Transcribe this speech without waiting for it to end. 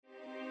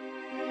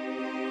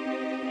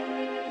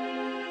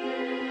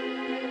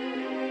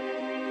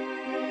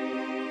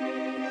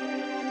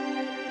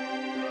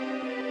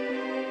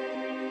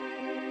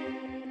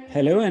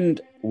Hello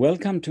and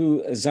welcome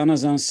to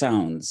Zanazan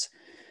Sounds,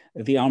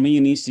 the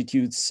Armenian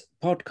Institute's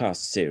podcast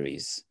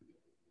series.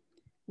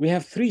 We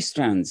have three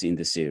strands in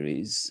the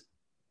series.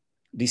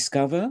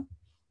 Discover,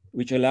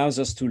 which allows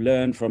us to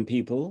learn from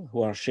people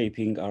who are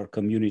shaping our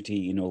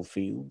community in all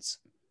fields.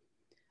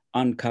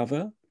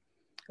 Uncover,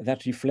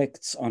 that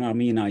reflects on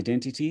Armenian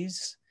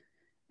identities.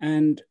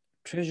 And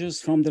Treasures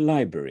from the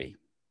Library,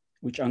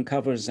 which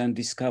uncovers and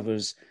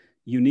discovers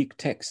unique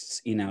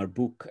texts in our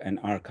book and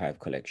archive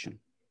collection.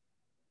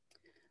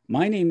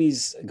 My name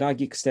is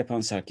Gagik Stepan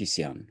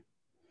Sarkisyan.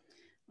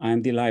 I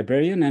am the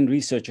librarian and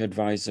research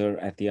advisor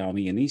at the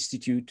Armenian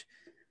Institute,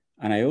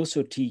 and I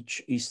also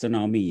teach Eastern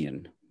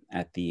Armenian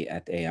at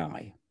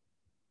AI.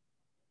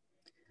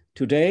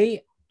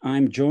 Today,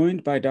 I'm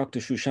joined by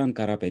Dr. Shushan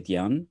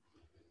Karapetyan,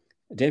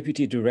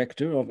 Deputy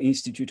Director of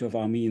Institute of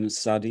Armenian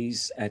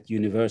Studies at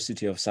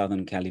University of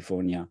Southern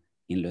California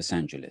in Los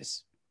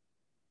Angeles.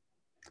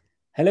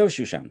 Hello,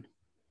 Shushan,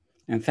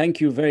 and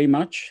thank you very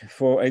much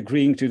for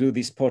agreeing to do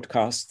this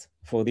podcast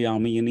for the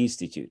Armenian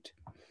Institute.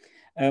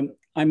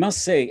 I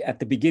must say at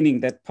the beginning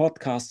that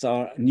podcasts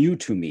are new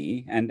to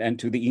me and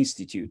to the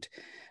Institute.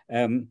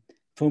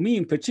 For me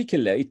in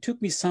particular, it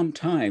took me some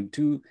time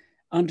to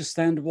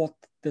understand what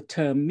the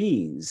term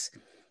means.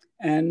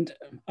 And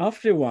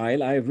after a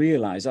while, I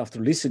realized, after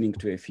listening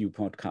to a few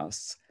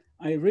podcasts,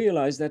 I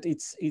realized that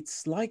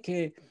it's like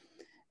a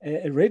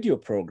radio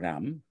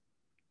program.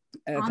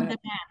 On demand.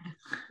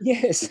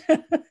 Yes,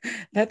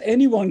 that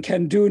anyone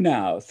can do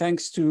now,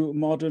 thanks to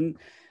modern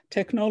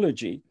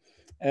technology.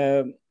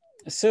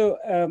 So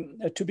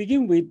to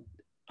begin with,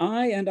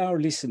 I and our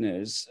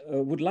listeners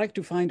would like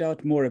to find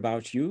out more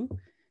about you.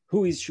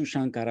 Who is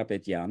Shushan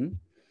Karapetyan?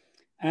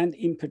 And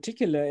in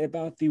particular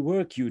about the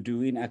work you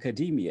do in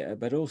academia,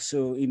 but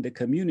also in the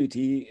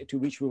community, to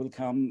which we will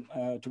come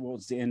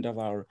towards the end of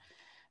our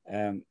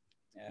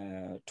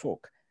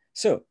talk.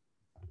 So,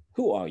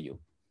 who are you?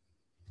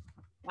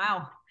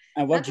 Wow.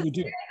 And what do you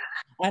do?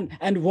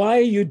 And why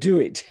you do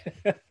it?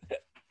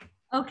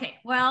 Okay,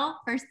 well,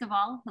 first of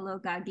all, hello,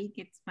 Gagik.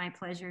 It's my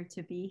pleasure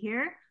to be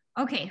here.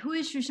 Okay, who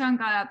is Shushan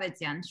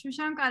Karapetyan?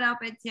 Shushan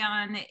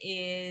Karapetyan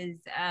is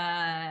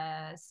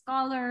a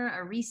scholar,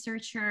 a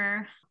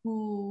researcher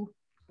who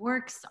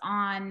works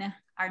on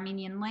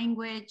Armenian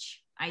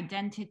language,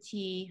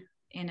 identity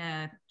in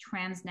a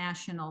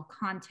transnational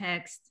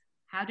context.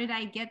 How did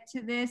I get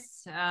to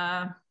this?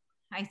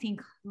 I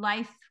think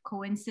life,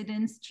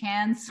 coincidence,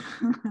 chance,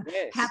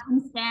 yes.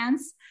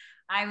 Happenstance.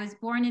 I was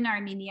born in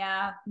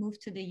Armenia,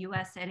 moved to the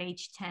US at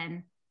age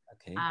 10.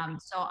 Okay.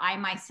 So I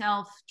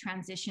myself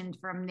transitioned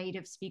from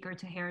native speaker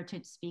to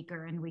heritage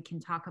speaker, and we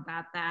can talk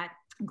about that.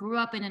 Grew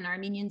up in an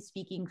Armenian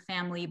speaking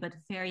family, but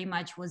very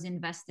much was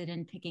invested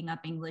in picking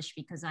up English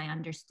because I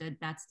understood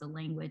that's the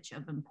language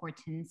of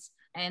importance.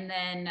 And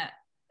then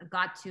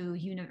got to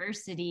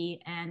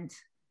university and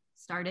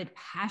started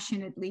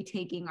passionately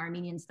taking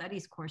Armenian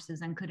studies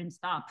courses and couldn't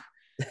stop.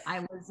 I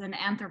was an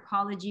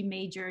anthropology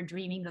major,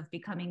 dreaming of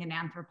becoming an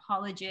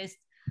anthropologist,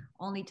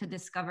 only to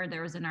discover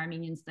there was an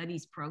Armenian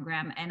studies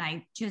program, and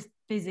I just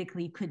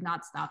physically could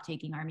not stop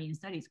taking Armenian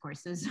studies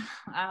courses.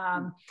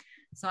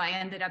 So I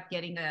ended up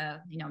getting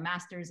a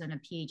master's and a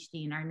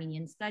PhD in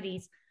Armenian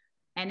studies.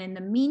 And in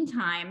the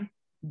meantime,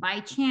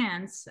 by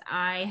chance,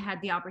 I had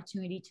the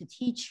opportunity to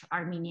teach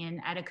Armenian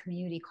at a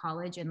community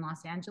college in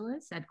Los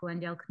Angeles, at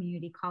Glendale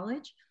Community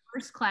College.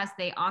 First class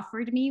they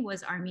offered me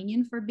was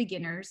Armenian for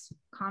Beginners,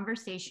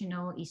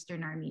 Conversational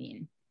Eastern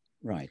Armenian.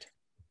 Right.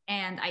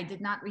 And I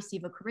did not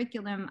receive a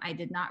curriculum. I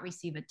did not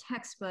receive a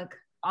textbook.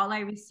 All I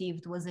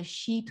received was a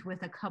sheet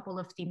with a couple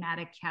of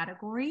thematic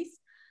categories.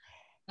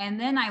 And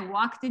then I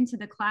walked into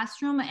the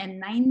classroom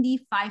and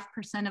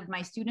 95% of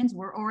my students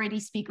were already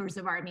speakers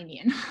of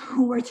Armenian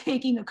who were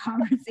taking a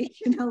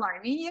conversational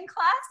Armenian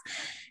class.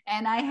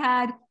 And I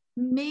had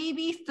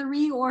maybe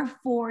 3 or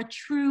 4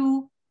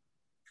 true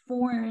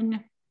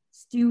foreign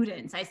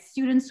students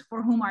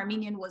for whom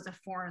Armenian was a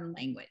foreign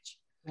language.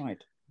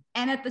 Right.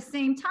 And at the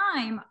same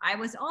time, I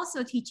was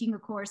also teaching a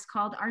course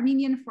called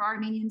Armenian for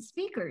Armenian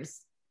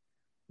Speakers,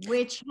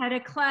 which had a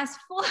class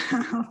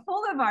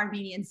full of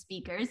Armenian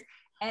speakers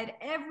at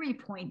every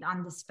point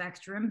on the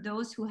spectrum,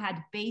 those who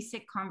had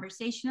basic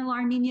conversational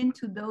Armenian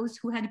to those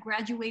who had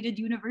graduated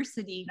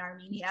university in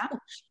Armenia.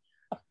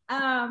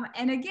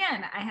 And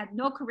again, I had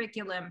no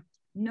curriculum,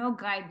 no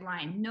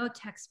guideline, no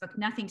textbook,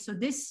 nothing. So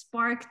this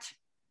sparked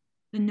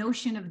the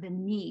notion of the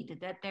need,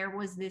 that there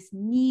was this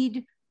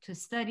need to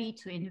study,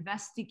 to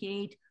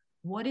investigate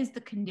what is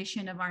the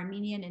condition of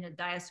Armenian in a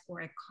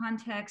diasporic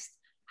context.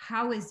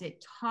 How is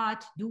it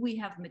taught? Do we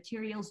have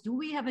materials? Do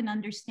we have an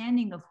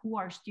understanding of who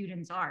our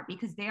students are?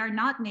 Because they are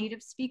not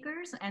native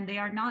speakers and they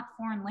are not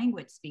foreign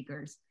language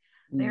speakers.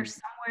 They're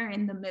somewhere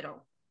in the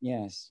middle.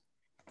 Yes.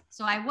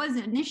 So I was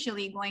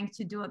initially going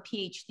to do a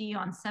PhD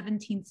on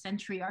 17th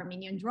century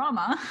Armenian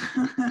drama,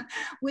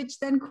 which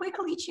then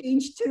quickly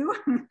changed to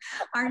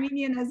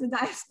Armenian as a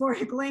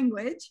diasporic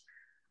language.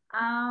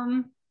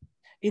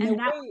 In a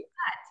way,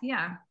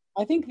 yeah.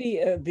 I think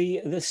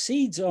the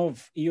seeds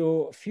of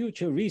your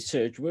future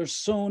research were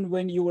sown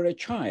when you were a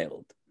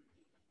child.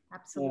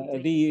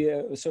 Absolutely.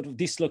 The sort of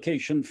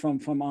dislocation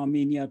from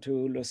Armenia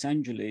to Los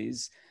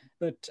Angeles,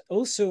 but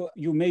also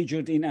you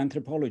majored in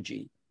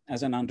anthropology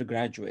as an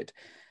undergraduate.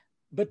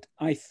 But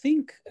I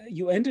think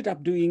you ended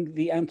up doing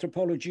the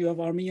anthropology of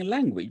Armenian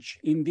language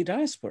in the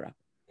diaspora.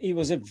 It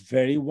was a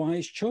very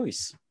wise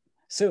choice.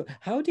 So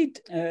how did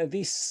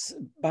this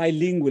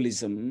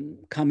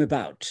bilingualism come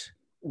about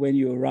when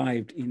you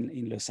arrived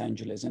in Los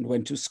Angeles and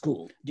went to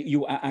school?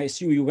 I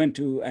assume you went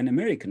to an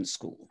American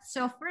school.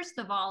 So first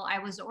of all, I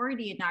was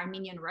already an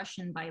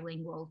Armenian-Russian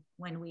bilingual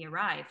when we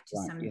arrived to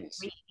some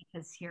degree,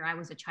 because here I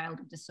was a child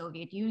of the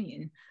Soviet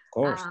Union. Of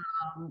course.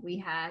 We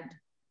had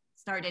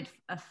started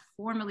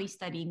formally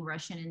studying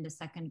Russian in the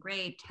second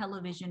grade.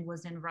 Television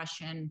was in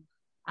Russian.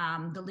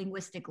 The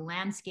linguistic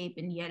landscape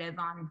in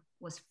Yerevan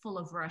was full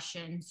of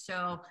Russian.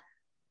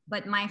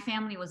 But my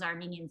family was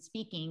Armenian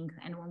speaking.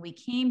 And when we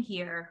came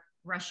here,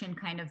 Russian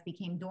kind of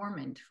became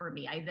dormant for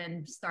me. I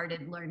then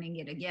started learning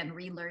it again,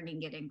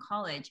 relearning it in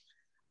college.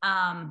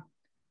 The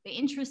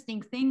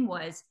interesting thing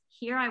was,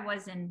 here I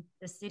was in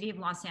the city of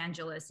Los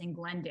Angeles in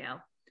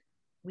Glendale.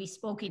 We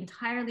spoke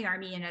entirely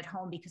Armenian at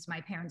home because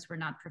my parents were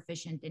not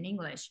proficient in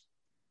English.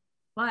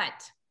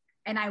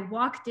 And I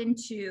walked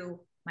into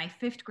my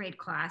 5th grade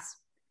class.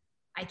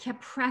 I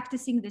kept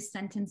practicing this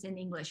sentence in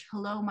English.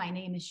 Hello, my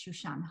name is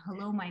Shushan.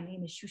 Hello, my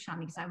name is Shushan,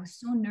 because I was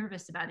so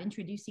nervous about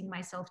introducing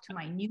myself to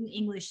my new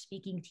English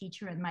speaking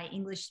teacher and my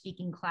English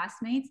speaking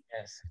classmates.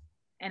 Yes.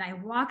 And I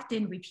walked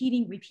in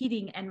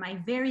repeating, and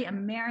my very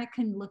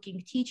American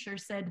looking teacher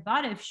said,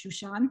 Barev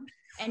Shushan.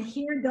 And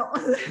here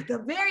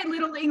the very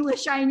little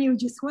English I knew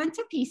just went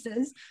to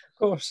pieces. Of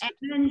course. And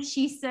then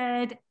she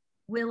said,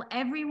 will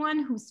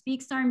everyone who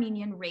speaks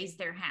Armenian raise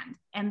their hand?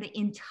 And the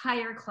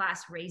entire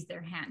class raised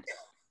their hand.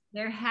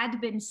 There had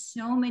been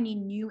so many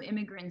new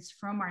immigrants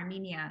from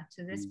Armenia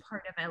to this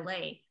part of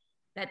LA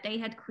that they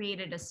had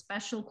created a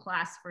special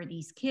class for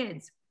these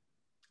kids,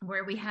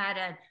 where we had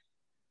an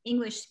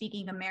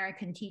English-speaking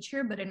American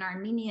teacher, but an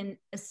Armenian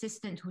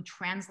assistant who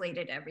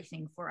translated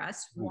everything for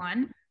us,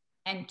 1,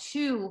 and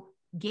 2,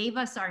 gave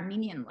us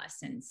Armenian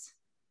lessons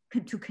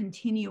to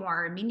continue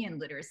our Armenian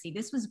literacy.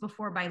 This was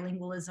before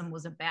bilingualism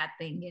was a bad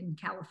thing in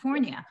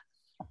California.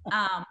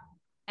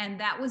 And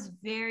that was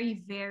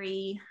very,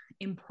 very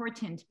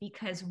important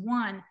because,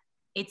 1,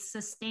 it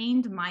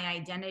sustained my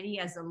identity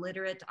as a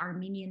literate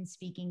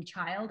Armenian-speaking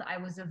child. I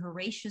was a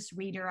voracious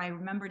reader. I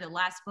remember the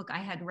last book I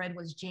had read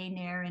was Jane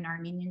Eyre in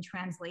Armenian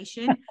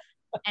translation.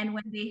 And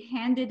when they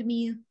handed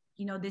me,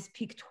 this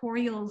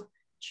pictorial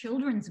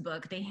children's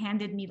book, they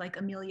handed me like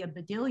Amelia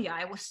Bedelia.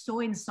 I was so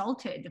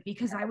insulted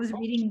because I was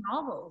reading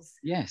novels.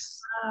 Yes.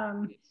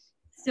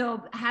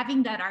 So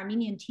having that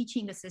Armenian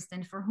teaching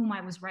assistant for whom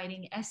I was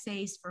writing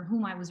essays, for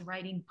whom I was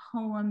writing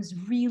poems,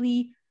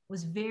 really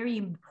was very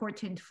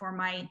important for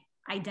my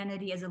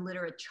identity as a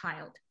literate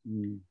child.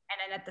 And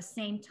then at the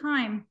same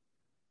time,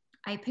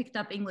 I picked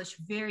up English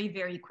very,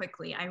 very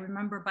quickly. I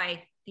remember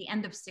by the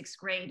end of 6th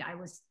grade, I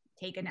was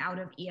taken out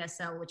of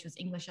ESL, which was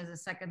English as a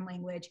second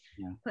language,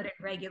 put in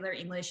regular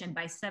English. And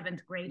by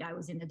 7th grade, I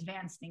was in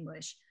advanced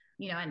English.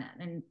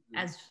 And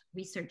as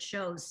research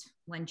shows,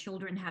 when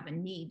children have a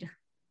need,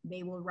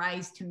 they will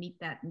rise to meet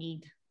that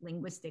need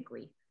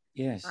linguistically.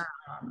 Yes.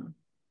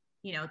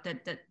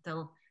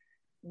 The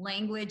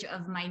language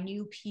of my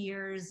new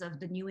peers, of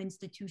the new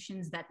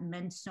institutions that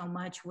meant so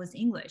much, was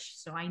English.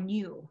 So I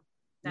knew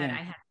that I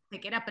had to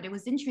pick it up. But it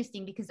was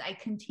interesting because I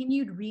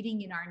continued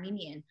reading in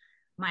Armenian.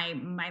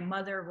 My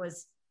mother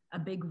was a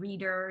big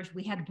reader.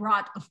 We had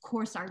brought, of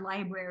course, our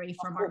library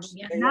from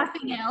Armenia,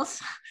 nothing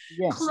else.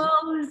 Yes.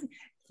 Clothes,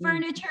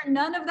 furniture,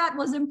 none of that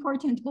was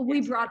important, but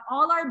we brought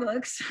all our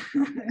books.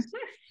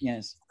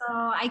 Yes. So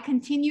I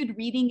continued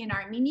reading in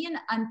Armenian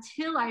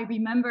until I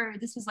remember,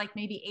 this was like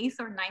maybe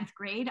 8th or 9th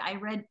grade, I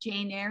read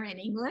Jane Eyre in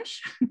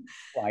English.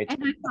 Right.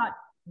 And I thought,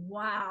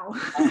 wow.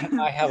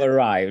 I have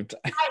arrived.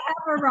 I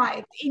have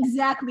arrived.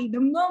 Exactly. The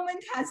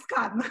moment has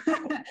come.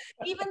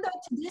 Even though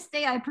to this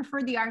day, I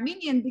prefer the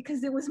Armenian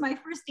because it was my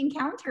first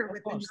encounter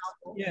with the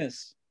novel.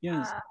 Yes.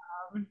 Yes.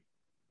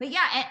 But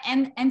yeah,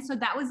 and so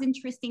that was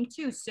interesting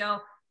too. So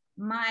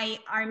my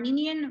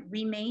Armenian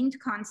remained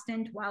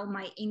constant while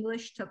my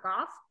English took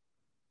off.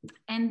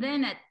 And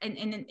then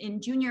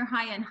in junior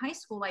high and high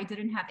school, I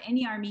didn't have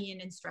any Armenian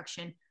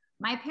instruction.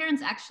 My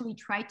parents actually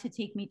tried to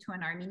take me to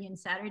an Armenian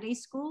Saturday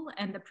school,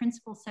 and the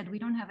principal said, we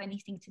don't have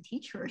anything to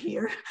teach her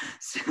here.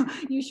 So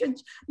you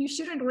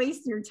shouldn't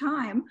waste your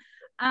time.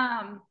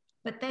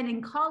 But then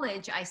in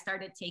college, I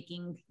started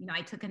taking,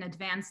 I took an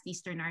advanced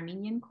Eastern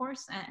Armenian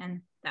course,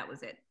 and that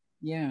was it.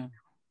 Yeah.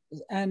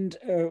 And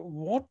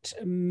what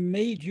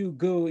made you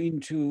go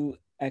into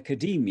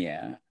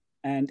academia,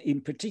 and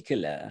in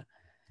particular,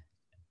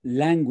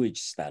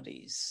 language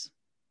studies?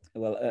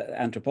 Well,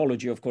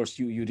 anthropology, of course,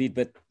 you did,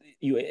 but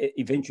you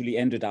eventually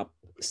ended up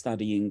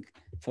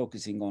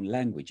focusing on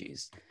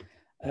languages.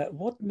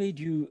 What made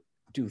you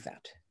do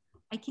that?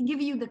 I can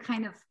give you the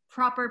kind of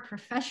proper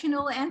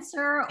professional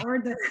answer or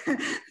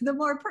the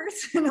more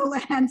personal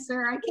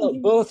answer.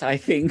 Both, I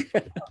think.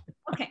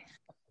 Okay.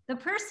 The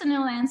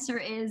personal answer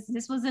is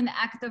this was an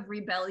act of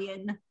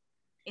rebellion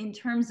in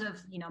terms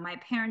of, my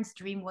parents'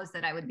 dream was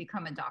that I would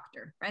become a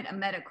doctor, right? A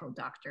medical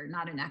doctor,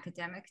 not an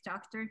academic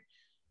doctor.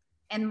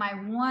 And my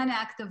one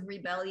act of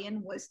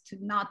rebellion was to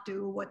not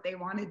do what they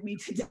wanted me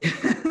to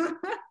do.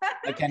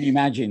 I can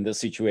imagine the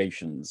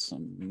situations. I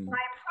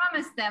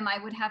promised them I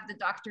would have the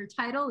doctor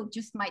title. It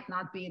just might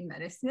not be in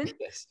medicine.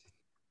 Yes.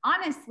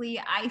 Honestly,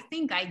 I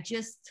think I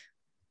just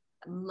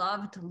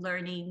loved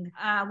learning.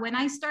 When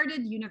I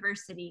started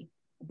university,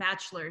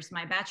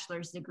 my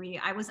bachelor's degree,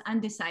 I was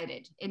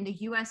undecided. In the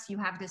US, you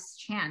have this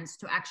chance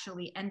to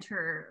actually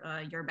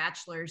enter your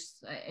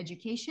bachelor's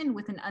education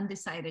with an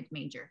undecided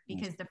major,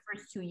 because the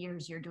first 2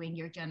 years you're doing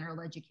your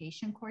general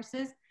education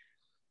courses.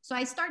 So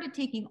I started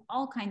taking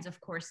all kinds of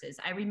courses.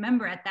 I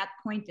remember at that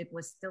point, it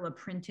was still a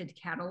printed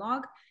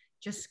catalog,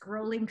 just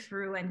scrolling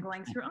through and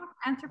going through,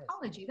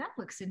 anthropology, that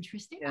looks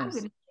interesting. Yes. I'm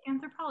going to take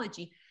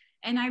anthropology.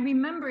 And I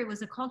remember it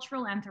was a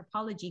cultural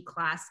anthropology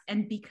class.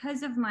 And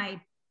because of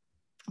my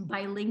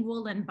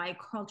bilingual and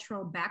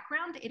bicultural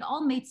background, it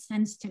all made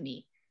sense to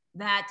me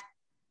that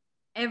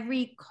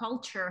every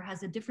culture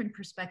has a different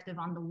perspective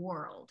on the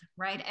world,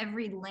 right?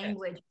 Every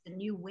language is a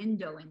new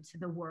window into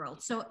the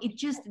world. So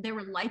there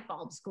were light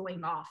bulbs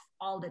going off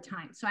all the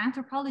time. So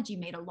anthropology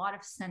made a lot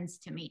of sense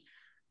to me.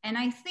 And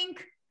I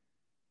think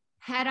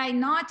had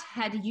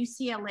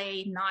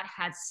UCLA not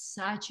had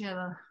such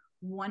a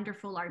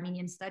wonderful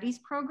Armenian studies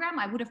program,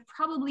 I would have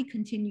probably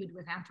continued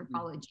with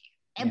anthropology.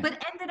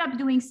 But ended up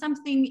doing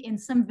something in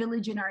some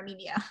village in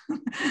Armenia,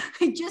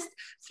 just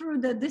through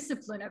the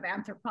discipline of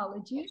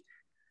anthropology.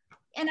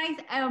 And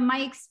my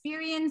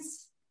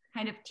experience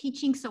kind of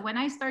teaching. So when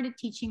I started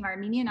teaching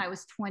Armenian, I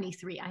was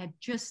 23. I had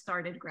just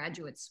started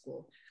graduate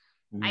school.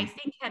 Mm-hmm. I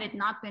think had it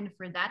not been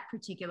for that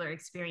particular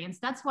experience,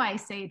 that's why I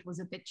say it was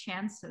a bit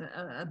chance,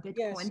 a bit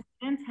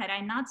coincidence. Had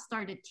I not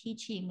started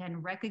teaching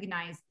and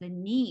recognized the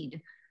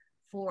need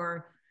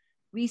for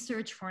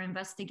research, for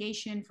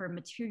investigation, for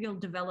material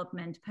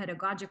development,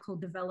 pedagogical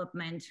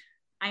development,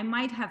 I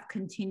might have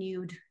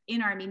continued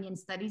in Armenian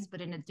studies,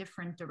 but in a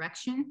different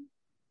direction.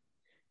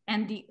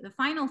 And the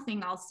final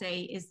thing I'll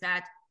say is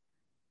that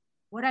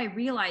what I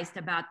realized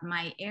about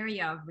my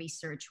area of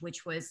research,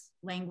 which was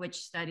language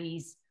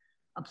studies,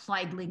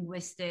 applied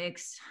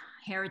linguistics,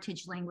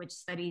 heritage language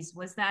studies,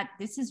 was that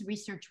this is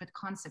research with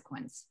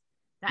consequence,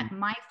 that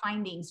my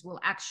findings will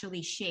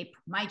actually shape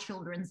my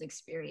children's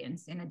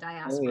experience in a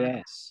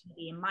diaspora,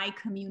 my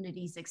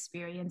community's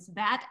experience.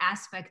 That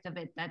aspect of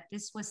it, that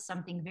this was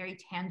something very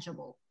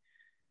tangible,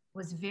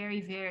 was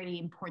very, very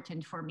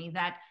important for me,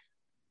 that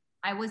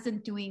I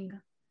wasn't doing,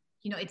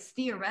 it's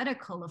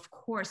theoretical, of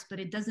course, but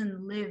it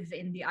doesn't live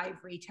in the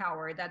ivory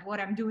tower, that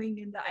what I'm doing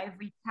in the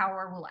ivory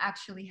tower will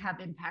actually have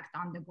impact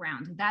on the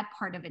ground. That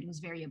part of it was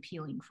very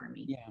appealing for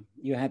me. Yeah,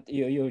 you had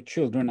your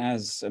children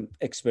as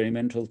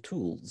experimental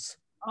tools.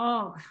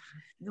 Oh,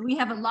 we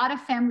have a lot of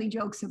family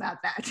jokes about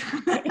that.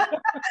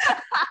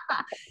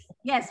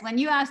 Yes, when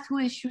you asked who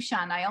is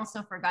Shushan, I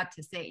also forgot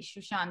to say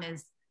Shushan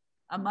is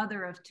a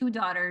mother of 2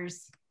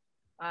 daughters.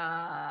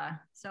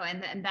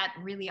 And that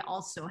really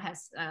also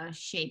has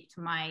shaped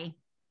my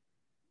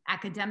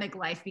academic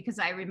life, because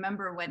I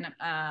remember when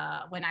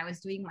I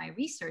was doing my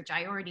research,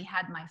 I already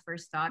had my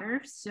first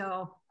daughter.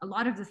 So a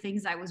lot of the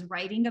things I was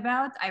writing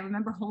about, I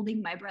remember holding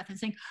my breath and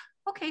saying,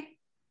 okay,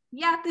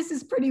 yeah, this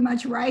is pretty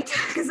much right,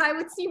 because I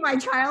would see my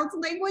child's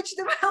language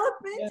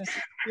development.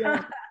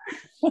 Yes,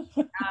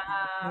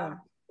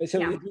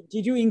 So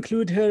did you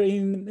include her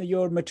in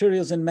your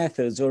materials and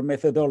methods or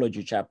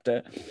methodology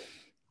chapter?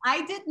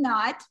 I did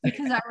not,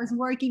 because I was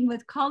working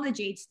with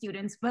college-age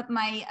students, but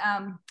my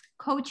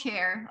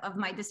co-chair of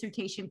my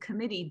dissertation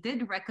committee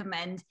did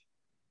recommend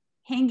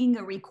hanging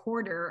a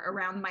recorder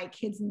around my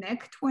kid's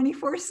neck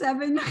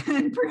 24/7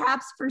 and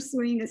perhaps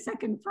pursuing a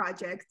second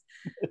project.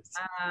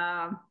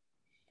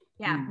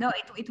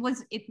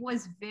 It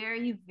was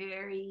very,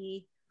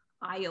 very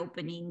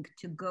eye-opening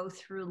to go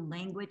through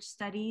language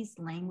studies,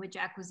 language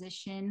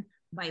acquisition,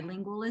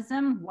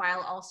 bilingualism,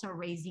 while also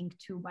raising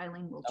 2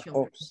 bilingual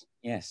children. Of course,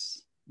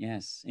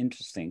 yes,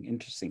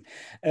 interesting.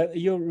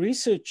 Your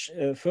research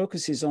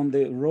focuses on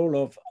the role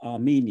of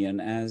Armenian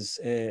as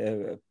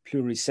a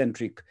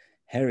pluricentric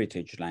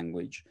heritage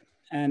language,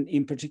 and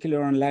in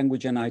particular on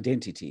language and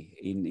identity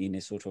in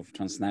a sort of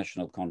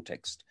transnational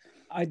context.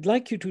 I'd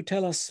like you to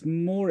tell us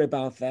more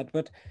about that,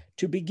 but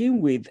to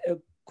begin with,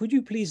 could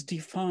you please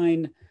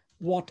define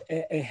what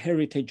a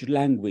heritage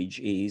language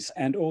is,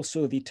 and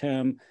also the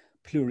term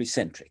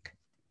pluricentric?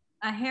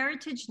 A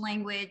heritage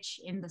language,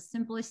 in the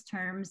simplest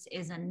terms,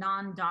 is a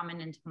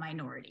non-dominant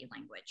minority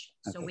language.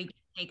 Okay. So we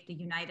can take the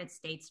United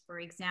States, for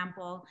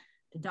example.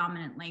 The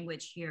dominant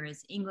language here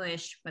is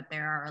English, but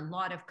there are a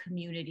lot of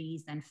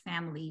communities and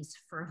families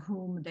for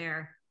whom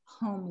their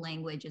home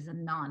language is a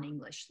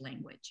non-English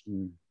language.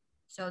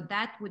 So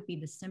that would be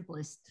the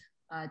simplest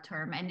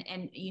term. And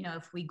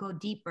if we go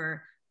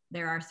deeper,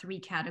 there are 3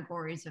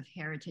 categories of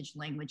heritage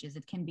languages.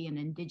 It can be an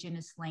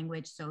indigenous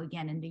language. So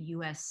again, in the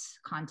US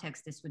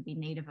context, this would be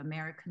Native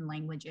American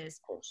languages.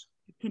 Of course.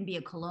 It can be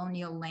a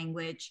colonial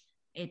language.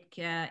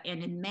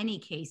 And in many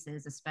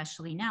cases,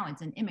 especially now,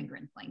 it's an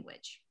immigrant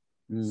language.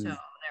 So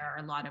there are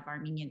a lot of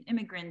Armenian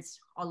immigrants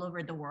all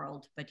over the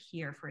world, but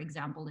here, for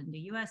example, in the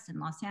US, in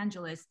Los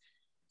Angeles.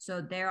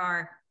 So there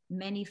are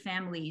many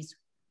families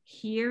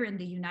here in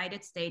the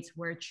United States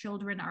where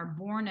children are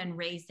born and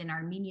raised in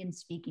Armenian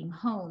speaking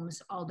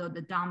homes, although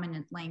the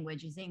dominant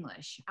language is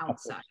English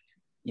outside.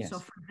 Yes. So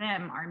for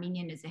them,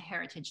 Armenian is a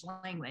heritage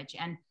language.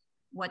 And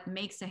what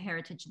makes a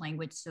heritage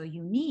language so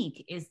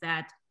unique is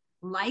that,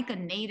 like a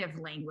native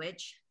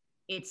language,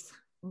 it's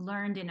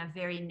learned in a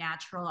very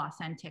natural,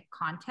 authentic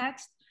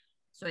context.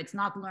 So it's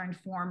not learned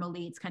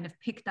formally, it's kind of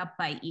picked up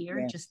by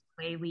ear, just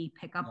the way we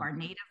pick up our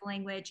native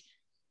language.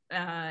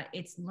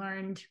 It's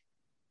learned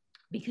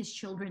because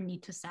children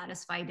need to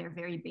satisfy their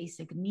very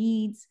basic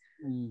needs.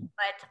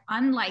 But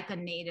unlike a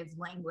native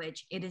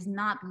language, it is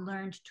not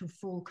learned to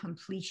full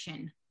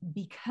completion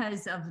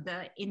because of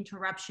the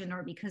interruption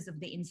or because of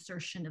the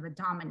insertion of a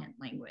dominant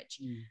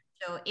language.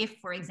 So if,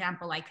 for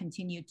example, I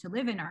continued to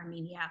live in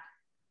Armenia,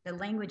 the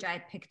language I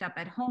had picked up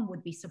at home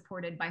would be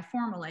supported by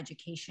formal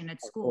education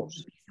at school, would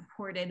be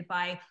supported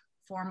by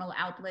formal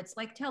outlets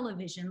like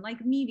television,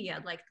 like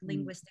media, like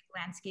linguistic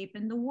landscape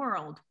in the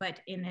world. But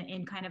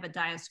in kind of a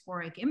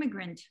diasporic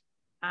immigrant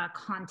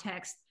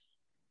context,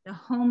 the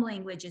home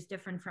language is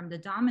different from the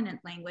dominant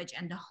language,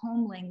 and the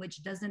home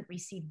language doesn't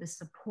receive the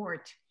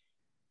support,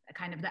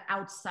 kind of the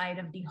outside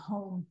of the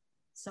home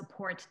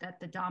support that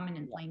the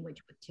dominant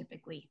language would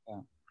typically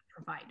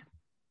provide.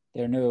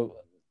 There are no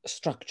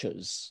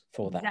structures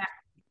for that.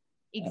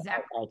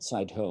 Exactly.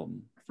 Outside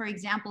home. For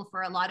example,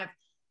 for a lot of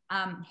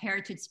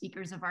heritage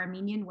speakers of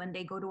Armenian, when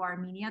they go to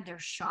Armenia, they're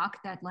shocked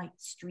that like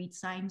street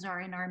signs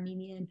are in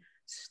Armenian,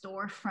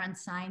 storefront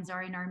signs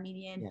are in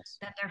Armenian,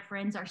 that their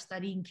friends are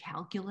studying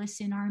calculus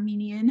in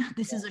Armenian.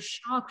 This is a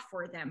shock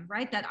for them,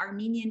 right? That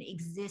Armenian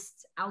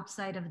exists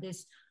outside of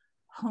this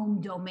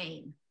home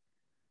domain.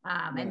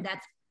 And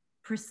that's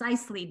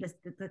precisely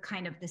the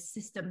kind of the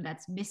system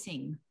that's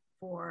missing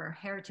for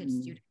heritage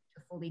students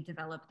to fully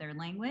develop their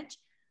language.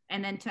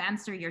 And then to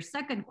answer your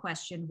second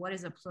question, what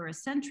is a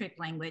pluricentric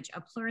language?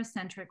 A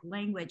pluricentric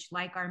language,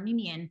 like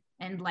Armenian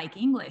and like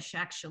English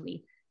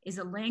actually, is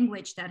a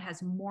language that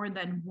has more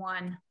than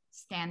one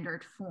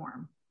standard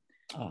form.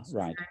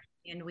 Right.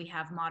 And we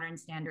have modern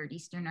standard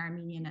Eastern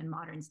Armenian and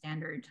modern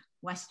standard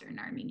Western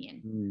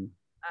Armenian.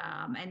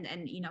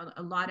 And you know,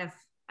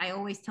 I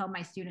always tell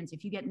my students,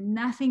 if you get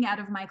nothing out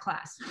of my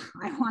class,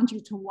 I want you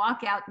to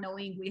walk out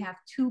knowing we have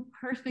two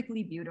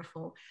perfectly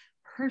beautiful,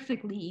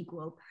 perfectly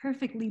equal,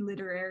 perfectly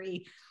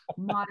literary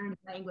modern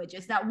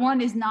languages. That one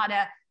is not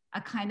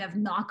a kind of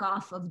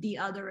knockoff of the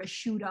other, a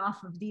shoot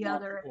off of the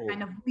other, a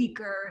kind of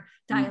weaker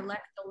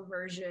dialectal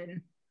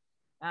version.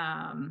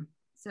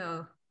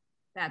 So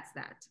that's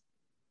that.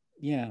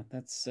 Yeah,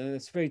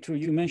 that's very true.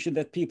 You mentioned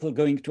that people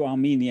going to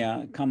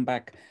Armenia come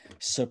back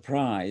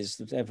surprised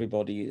that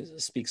everybody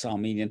speaks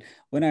Armenian.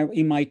 When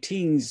in my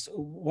teens,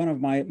 one of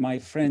my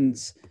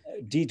friends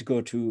did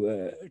go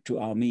to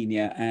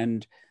Armenia,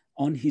 and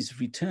on his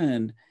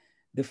return,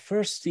 the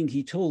first thing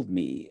he told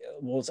me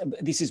was,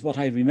 this is what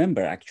I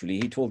remember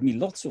actually, he told me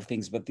lots of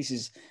things, but this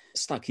is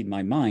stuck in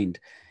my mind.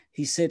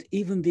 He said,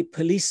 even the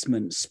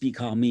policemen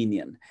speak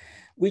Armenian,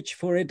 which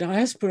for a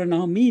diasporan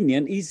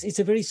Armenian is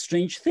a very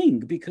strange thing,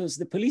 because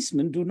the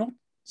policemen do not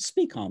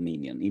speak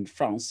Armenian in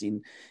France,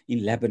 in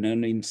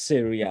Lebanon, in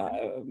Syria,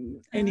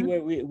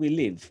 anywhere we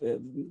live.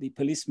 The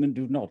policemen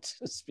do not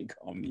speak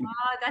Armenian.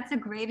 Oh, that's a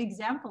great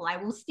example. I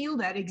will steal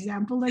that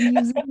example and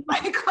use it in my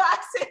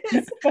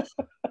classes.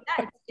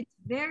 Yeah, it's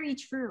very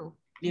true.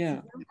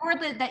 Yeah. Or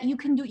that you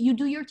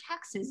do your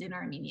taxes in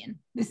Armenian.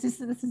 This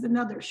is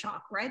another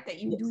shock, right? That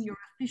you do your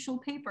official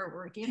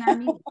paperwork in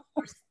Armenian.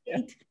 Your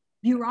state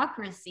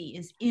bureaucracy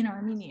is in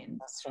Armenian.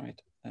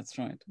 That's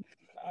right.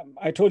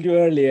 I told you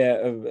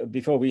earlier,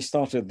 before we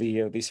started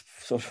this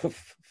sort of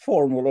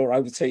formal, or I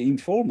would say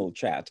informal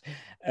chat,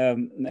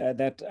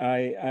 that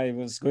I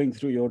was going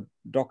through your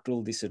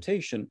doctoral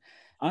dissertation.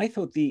 I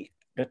thought the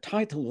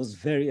title was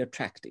very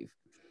attractive.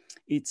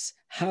 It's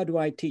How Do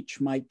I Teach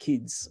My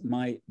Kids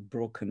My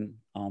Broken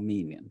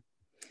Armenian?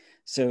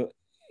 So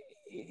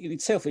in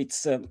itself,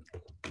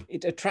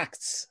 it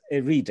attracts a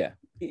reader,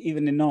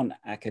 even a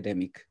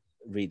non-academic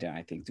reader,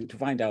 I think, to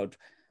find out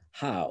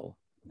how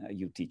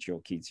you teach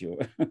your kids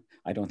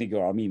I don't think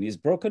your Armenian is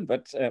broken,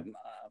 but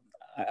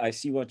I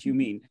see what you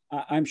mean.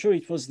 I'm sure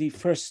it was the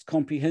first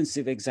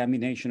comprehensive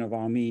examination of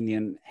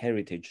Armenian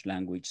heritage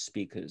language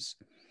speakers.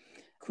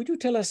 Could you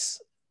tell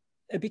us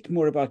a bit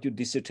more about your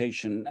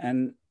dissertation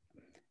and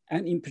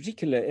in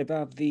particular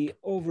about the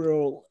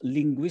overall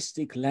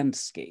linguistic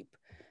landscape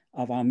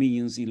of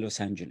Armenians in Los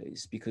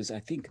Angeles? Because I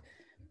think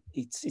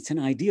it's an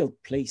ideal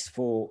place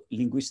for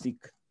linguistic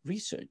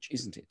research,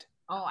 isn't it?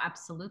 Oh,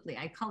 absolutely.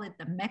 I call it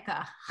the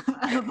Mecca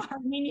of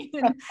Armenian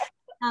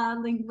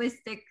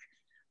linguistic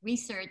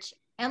research.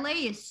 LA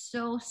is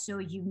so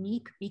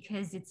unique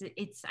because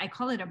I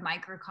call it a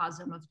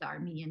microcosm of the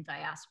Armenian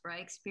diaspora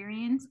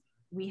experience.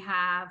 We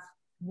have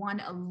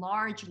a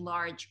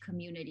large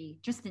community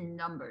just in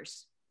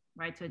numbers,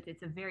 right? So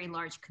it's a very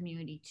large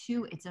community.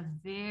 Two, it's a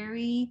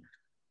very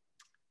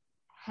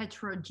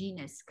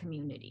heterogeneous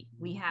community.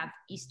 We have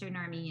Eastern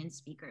Armenian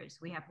speakers,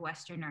 we have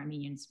Western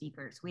Armenian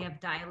speakers, we have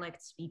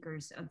dialect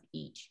speakers of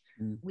each.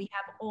 We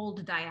have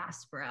old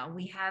diaspora,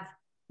 we have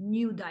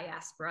new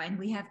diaspora, and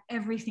we have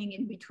everything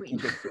in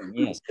between.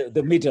 Yes,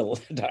 the middle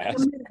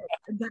diaspora.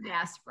 The middle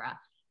diaspora.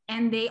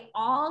 And they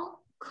all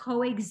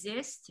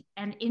coexist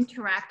and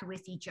interact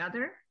with each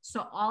other.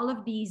 So all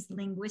of these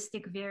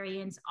linguistic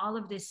variants, all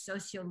of this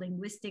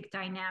sociolinguistic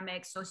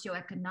dynamics,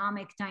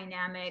 socioeconomic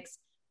dynamics,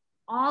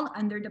 all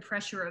under the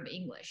pressure of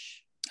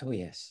English. Oh,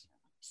 yes.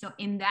 So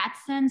in that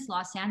sense,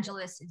 Los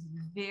Angeles is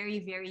very,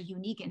 very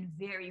unique and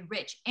very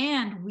rich.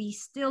 And we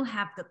still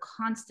have the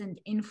constant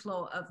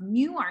inflow of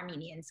new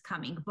Armenians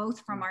coming, both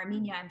from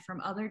Armenia and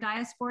from other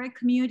diasporic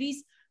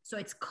communities. So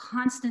it's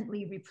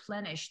constantly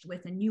replenished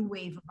with a new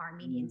wave of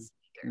Armenian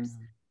speakers,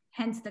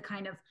 hence the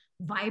kind of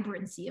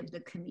vibrancy of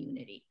the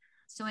community.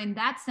 So in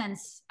that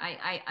sense,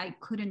 I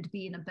couldn't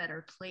be in a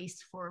better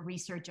place for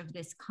research of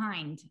this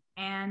kind.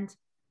 And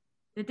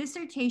the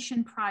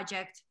dissertation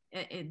project,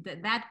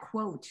 that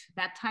quote,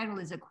 that title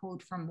is a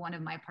quote from one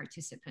of my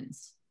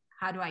participants.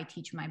 How do I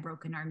teach my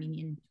broken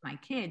Armenian to my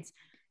kids?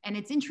 And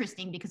it's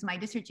interesting because my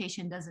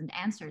dissertation doesn't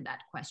answer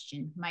that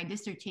question. My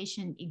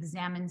dissertation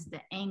examines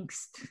the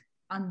angst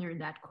under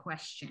that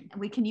question. And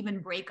we can even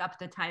break up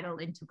the title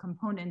into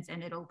components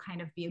and it'll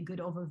kind of be a good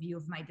overview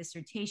of my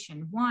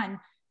dissertation. One,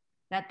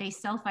 that they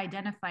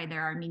self-identify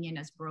their Armenian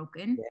as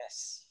broken.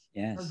 Yes,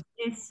 yes. So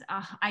this,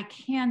 I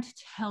can't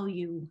tell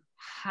you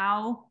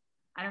how,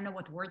 I don't know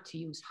what word to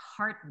use,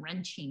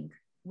 heart-wrenching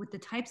with the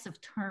types of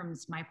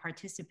terms my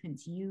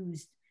participants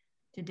used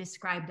to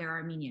describe their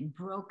Armenian: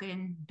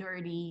 broken,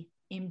 dirty,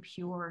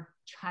 impure,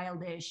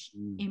 childish,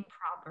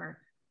 improper,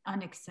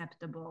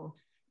 unacceptable,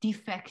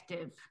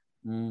 defective.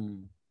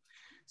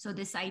 So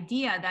this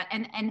idea that,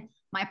 and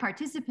my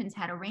participants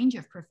had a range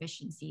of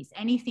proficiencies,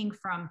 anything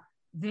from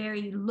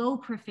very low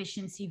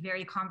proficiency,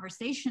 very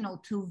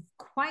conversational, to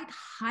quite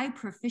high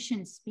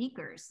proficient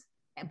speakers.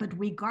 But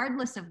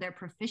regardless of their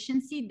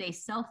proficiency, they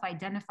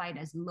self-identified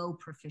as low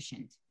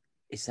proficient.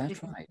 Is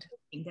that right?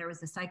 There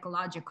was a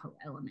psychological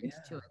element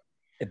to it.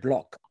 A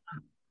block.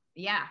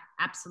 Yeah,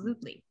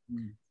 absolutely.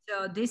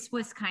 So this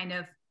was kind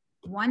of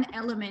one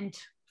element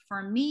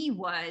for me,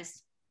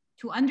 was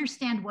to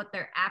understand what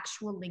their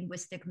actual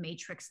linguistic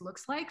matrix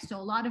looks like. So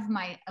a lot of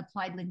my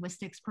applied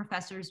linguistics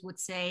professors would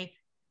say,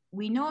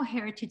 we know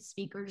heritage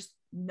speakers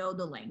know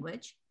the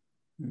language.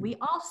 We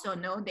also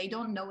know they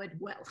don't know it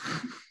well.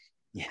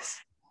 Yes.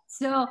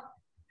 So,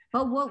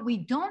 but what we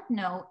don't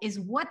know is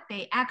what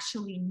they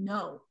actually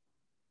know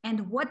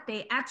and what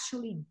they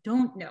actually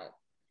don't know.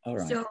 All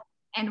right. So,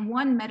 and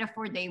one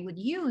metaphor they would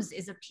use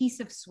is a piece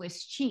of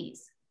Swiss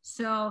cheese.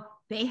 So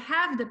they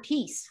have the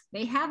piece,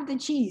 they have the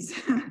cheese,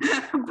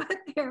 but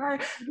there are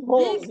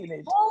holes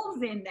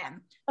in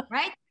them,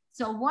 right?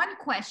 So one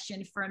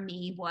question for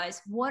me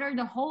was, what are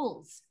the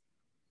holes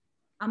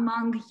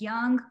among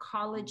young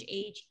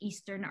college-age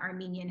Eastern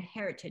Armenian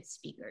heritage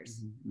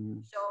speakers?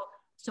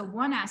 So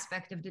one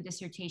aspect of the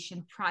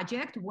dissertation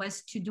project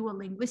was to do a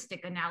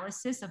linguistic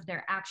analysis of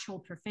their actual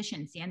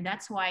proficiency. And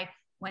that's why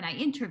when I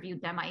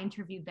interviewed them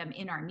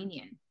in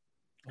Armenian.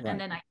 Right.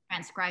 And then I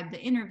transcribed the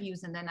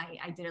interviews, and then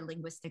I did a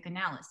linguistic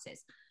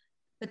analysis.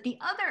 But the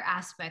other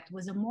aspect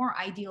was a more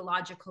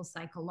ideological,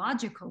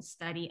 psychological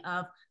study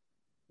of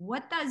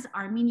what does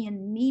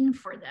Armenian mean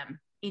for them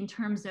in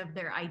terms of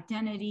their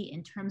identity,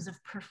 in terms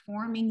of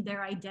performing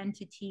their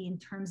identity, in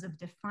terms of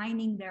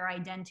defining their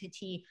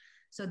identity.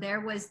 So there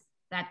was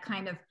that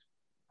kind of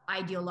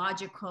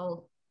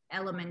ideological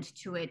element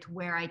to it,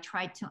 where I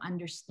tried to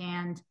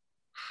understand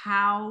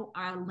how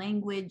our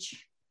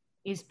language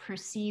is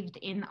perceived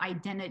in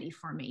identity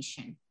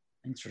formation.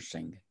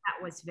 Interesting.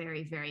 That was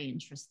very, very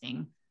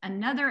interesting.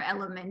 Another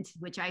element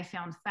which I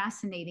found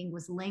fascinating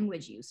was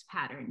language use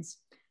patterns.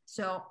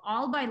 So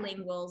all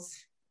bilinguals,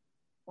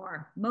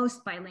 or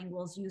most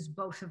bilinguals, use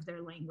both of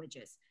their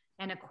languages.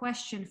 And a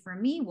question for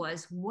me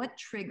was, what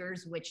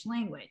triggers which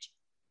language?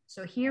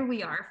 So here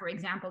we are, for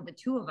example, the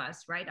two of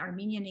us, right?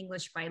 Armenian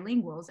English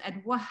bilinguals.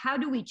 And how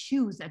do we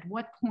choose at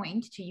what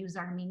point to use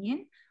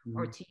Armenian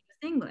or to use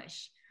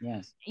English?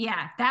 Yes.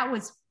 Yeah, that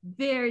was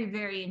very,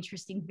 very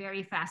interesting,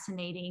 very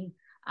fascinating.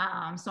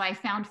 So I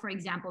found, for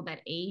example,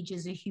 that age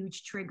is a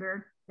huge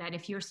trigger, that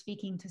if you're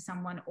speaking to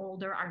someone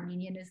older,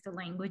 Armenian is the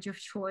language of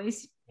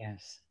choice.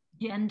 Yes.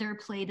 Gender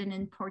played an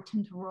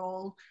important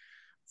role.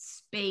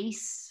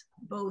 Space,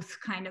 both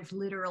kind of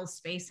literal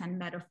space and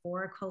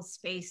metaphorical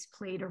space,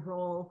 played a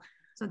role.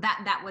 So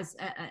that was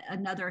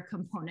another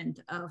component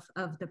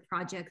of the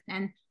project.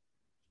 And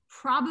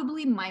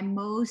probably my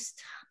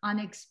most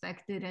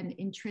unexpected and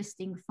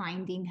interesting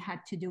finding had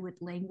to do with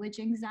language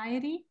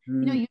anxiety. You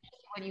know, usually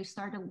when you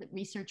start a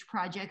research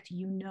project,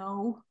 you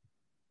know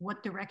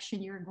what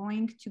direction you're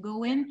going to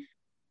go in.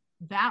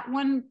 That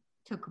one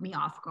took me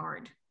off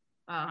guard.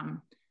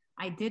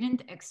 I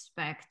didn't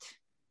expect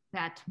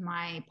that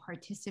my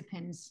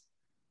participants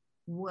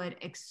would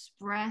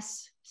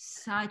express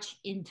such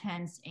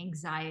intense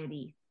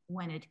anxiety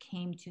when it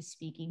came to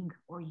speaking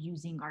or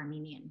using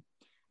Armenian.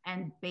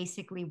 And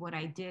basically what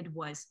I did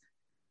was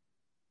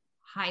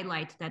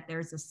highlight that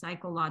there's a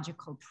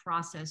psychological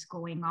process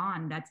going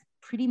on that's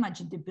pretty much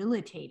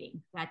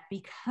debilitating, that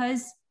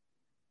because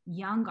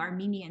young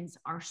Armenians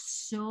are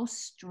so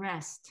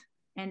stressed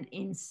and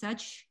in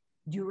such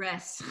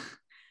duress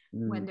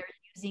when they're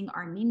using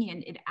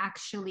Armenian, it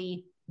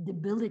actually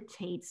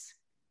debilitates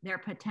their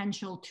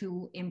potential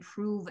to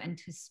improve and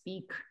to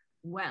speak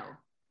well.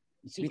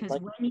 Because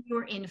when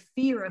you're in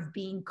fear of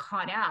being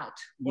caught out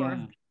or of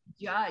being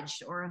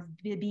judged or of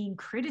being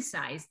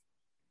criticized,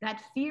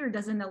 that fear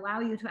doesn't allow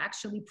you to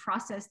actually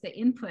process the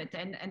input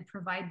and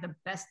provide the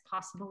best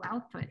possible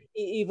output.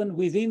 Even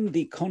within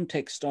the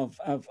context of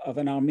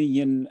an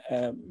Armenian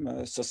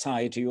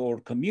society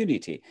or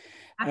community.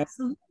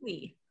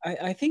 Absolutely.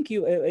 I think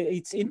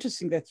it's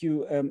interesting that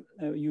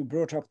you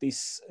brought up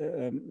this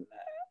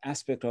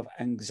aspect of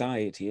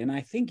anxiety, and I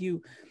think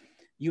you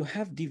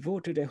have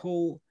devoted a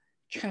whole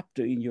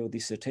chapter in your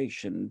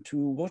dissertation to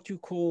what you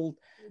call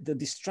the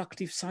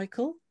destructive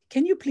cycle.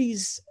 Can you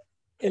please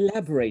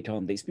elaborate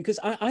on this? Because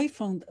I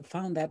found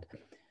that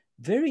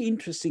very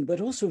interesting,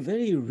 but also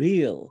very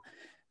real,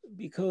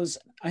 because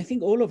I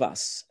think all of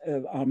us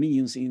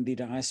Armenians in the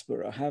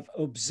diaspora have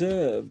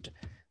observed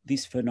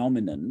this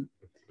phenomenon,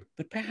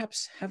 but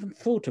perhaps haven't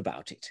thought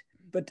about it.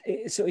 But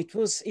so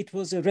it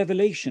was a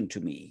revelation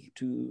to me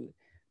to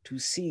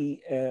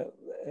see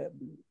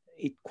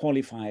it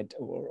qualified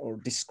or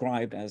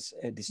described as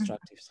a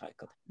destructive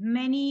cycle.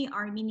 Many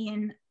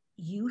Armenian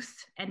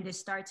youth, and this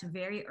starts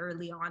very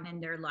early on in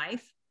their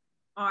life,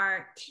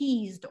 are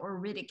teased or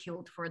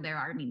ridiculed for their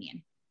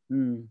Armenian.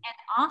 And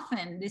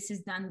often this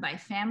is done by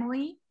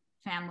family,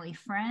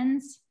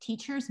 friends,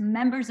 teachers,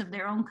 members of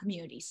their own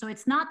community. So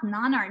it's not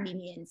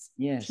non-Armenians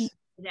teasing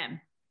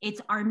them.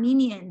 It's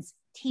Armenians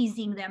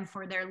teasing them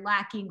for their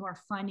lacking or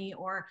funny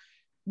or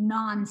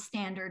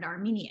non-standard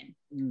Armenian.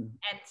 And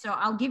so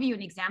I'll give you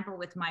an example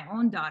with my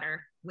own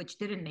daughter, which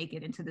didn't make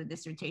it into the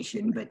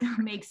dissertation, but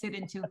makes it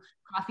into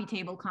coffee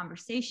table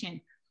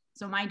conversation.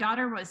 So my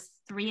daughter was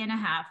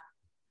 3.5.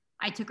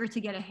 I took her to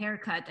get a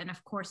haircut, and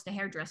of course the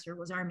hairdresser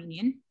was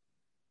Armenian.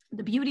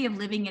 The beauty of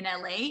living in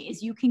LA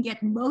is you can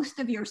get most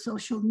of your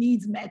social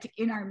needs met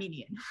in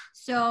Armenian.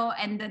 So,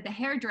 and the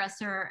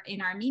hairdresser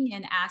in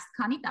Armenian asked,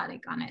 "Kani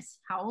tarek anes?"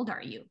 How old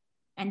are you?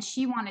 And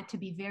she wanted to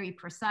be very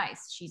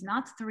precise. She's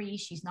not 3,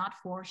 she's not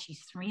 4,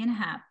 she's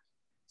 3.5.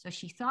 So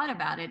she thought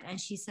about it and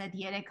she said,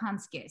 "Yerek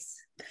hanskes."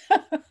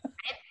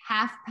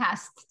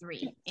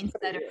 3:30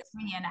 instead of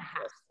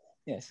 3.5.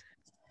 Yes.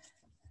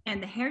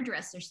 And the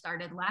hairdresser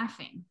started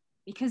laughing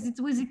because it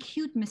was a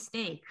cute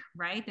mistake,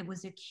 right? It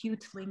was a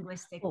cute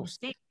linguistic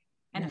mistake.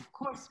 And of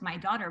course, my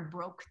daughter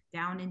broke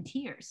down in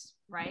tears,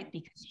 right?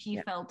 Because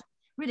she felt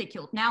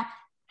ridiculed. Now,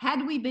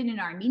 had we been in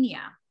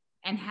Armenia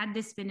and had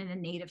this been in a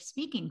native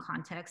speaking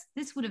context,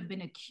 this would have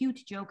been a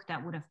cute joke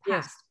that would have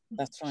passed. Yes,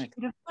 that's right.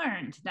 She would have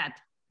learned that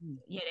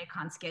Yerek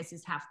hanskes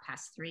is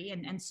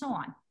 3:30 and so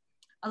on.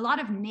 A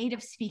lot of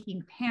native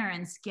speaking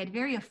parents get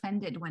very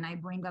offended when I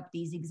bring up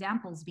these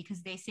examples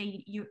because they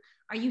say,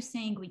 are you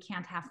saying we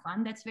can't have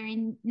fun? That's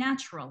very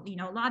natural. You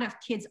know, a lot of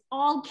kids,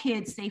 all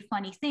kids say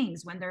funny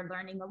things when they're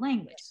learning a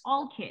language,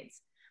 all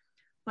kids.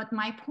 But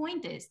my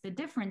point is, the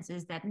difference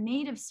is that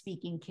native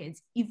speaking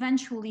kids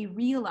eventually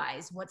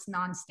realize what's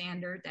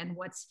non-standard and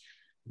what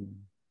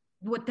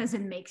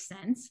doesn't make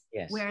sense.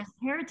 Yes. Whereas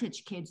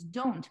heritage kids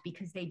don't,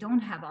 because they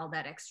don't have all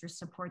that extra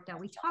support that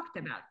we talked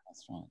about.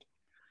 That's right.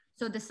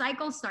 So the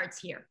cycle starts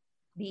here.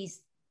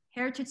 These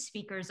heritage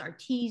speakers are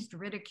teased,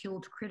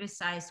 ridiculed,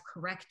 criticized,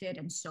 corrected,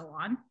 and so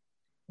on,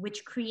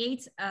 which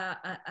creates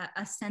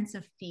a sense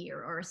of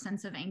fear or a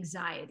sense of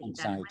anxiety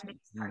that when they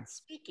start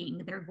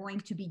speaking, they're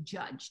going to be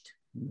judged.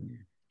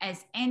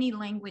 As any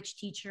language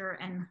teacher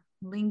and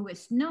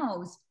linguist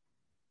knows,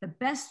 the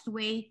best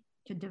way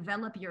to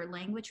develop your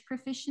language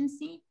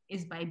proficiency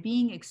is by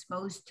being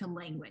exposed to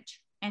language.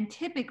 And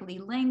typically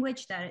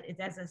language that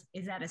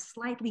is at a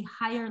slightly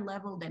higher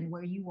level than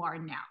where you are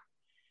now.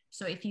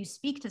 So if you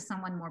speak to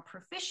someone more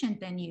proficient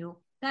than you,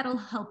 that'll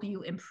help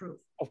you improve.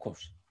 Of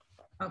course.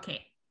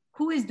 Okay,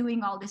 who is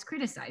doing all this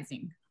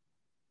criticizing?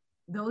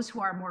 Those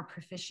who are more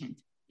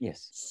proficient.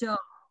 Yes. So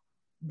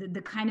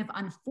the kind of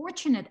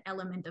unfortunate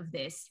element of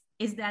this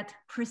is that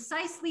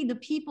precisely the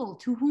people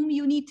to whom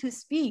you need to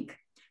speak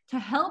to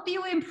help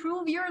you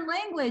improve your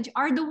language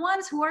are the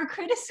ones who are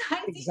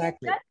criticizing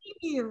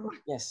you.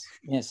 Yes,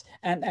 yes,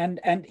 and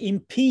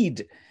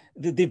impede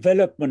the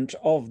development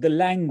of the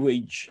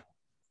language.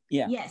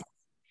 Yeah. Yes.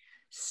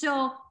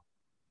 So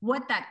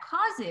what that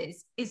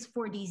causes is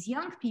for these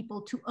young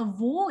people to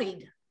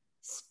avoid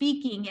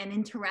speaking and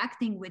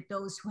interacting with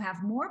those who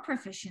have more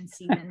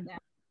proficiency than them,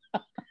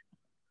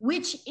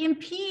 which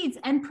impedes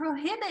and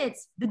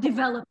prohibits the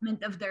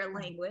development of their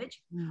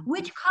language,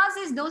 which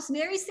causes those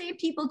very same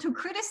people to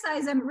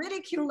criticize and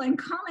ridicule and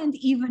comment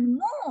even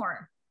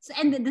more. So,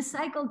 and the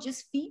cycle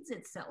just feeds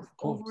itself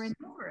over and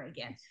over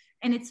again.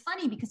 And it's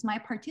funny because my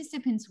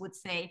participants would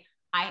say,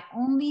 I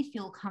only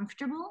feel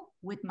comfortable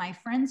with my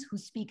friends who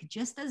speak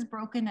just as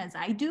broken as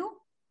I do,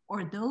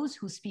 or those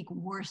who speak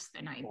worse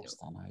than I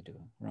do.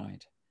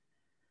 Right.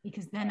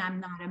 because then I'm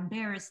not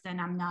embarrassed, then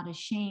I'm not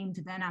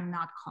ashamed, then I'm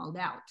not called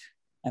out.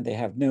 And they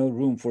have no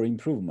room for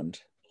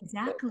improvement.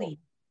 Exactly.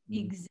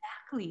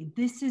 Exactly.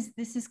 This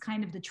is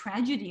kind of the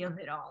tragedy of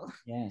it all.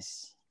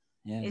 Yes.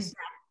 Yes. Is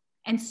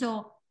that, and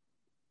so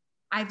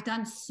I've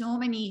done so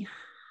many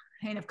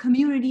kind of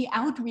community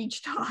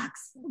outreach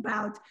talks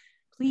about,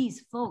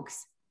 please,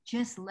 folks,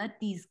 just let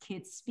these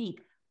kids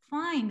speak.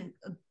 Fine,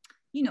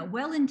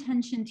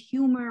 well-intentioned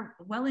humor,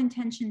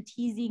 well-intentioned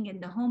teasing in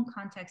the home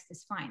context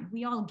is fine.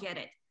 We all get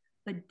it.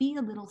 But be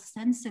a little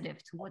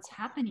sensitive to what's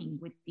happening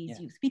with these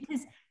youth,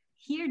 because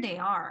here they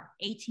are,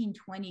 18,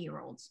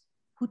 20-year-olds,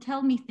 who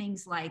tell me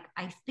things like,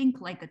 I think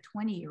like a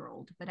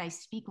 20-year-old, but I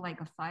speak like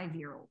a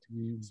 5-year-old.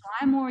 So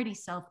I'm already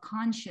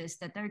self-conscious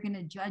that they're going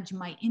to judge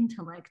my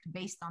intellect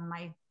based on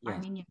my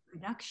Armenian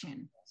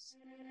production.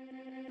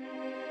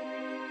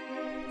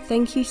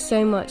 Thank you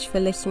so much for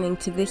listening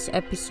to this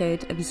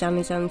episode of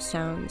Zanazan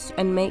Sounds,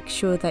 and make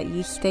sure that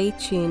you stay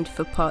tuned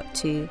for part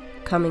 2,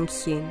 coming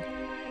soon.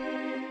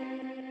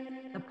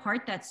 The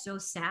part that's so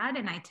sad,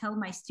 and I tell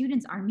my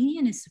students,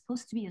 Armenian is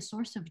supposed to be a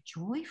source of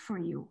joy for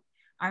you.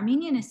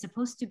 Armenian is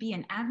supposed to be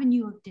an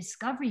avenue of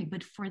discovery,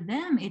 but for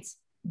them, it's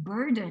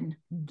burden,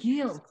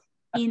 guilt,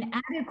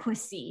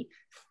 inadequacy,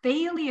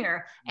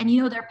 failure. And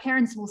their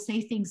parents will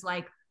say things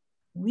like,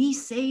 we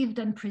saved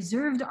and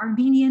preserved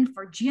Armenian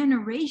for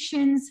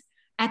generations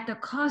at the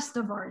cost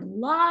of our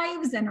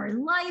lives and our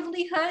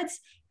livelihoods.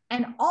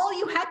 And all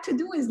you had to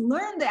do is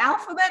learn the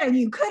alphabet, and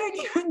you couldn't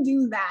even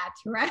do that,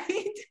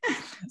 right?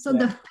 So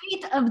the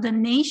fate of the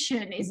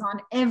nation is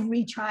on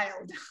every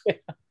child.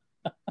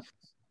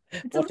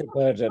 What a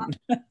burden.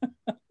 A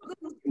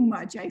little too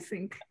much, I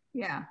think.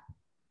 Yeah.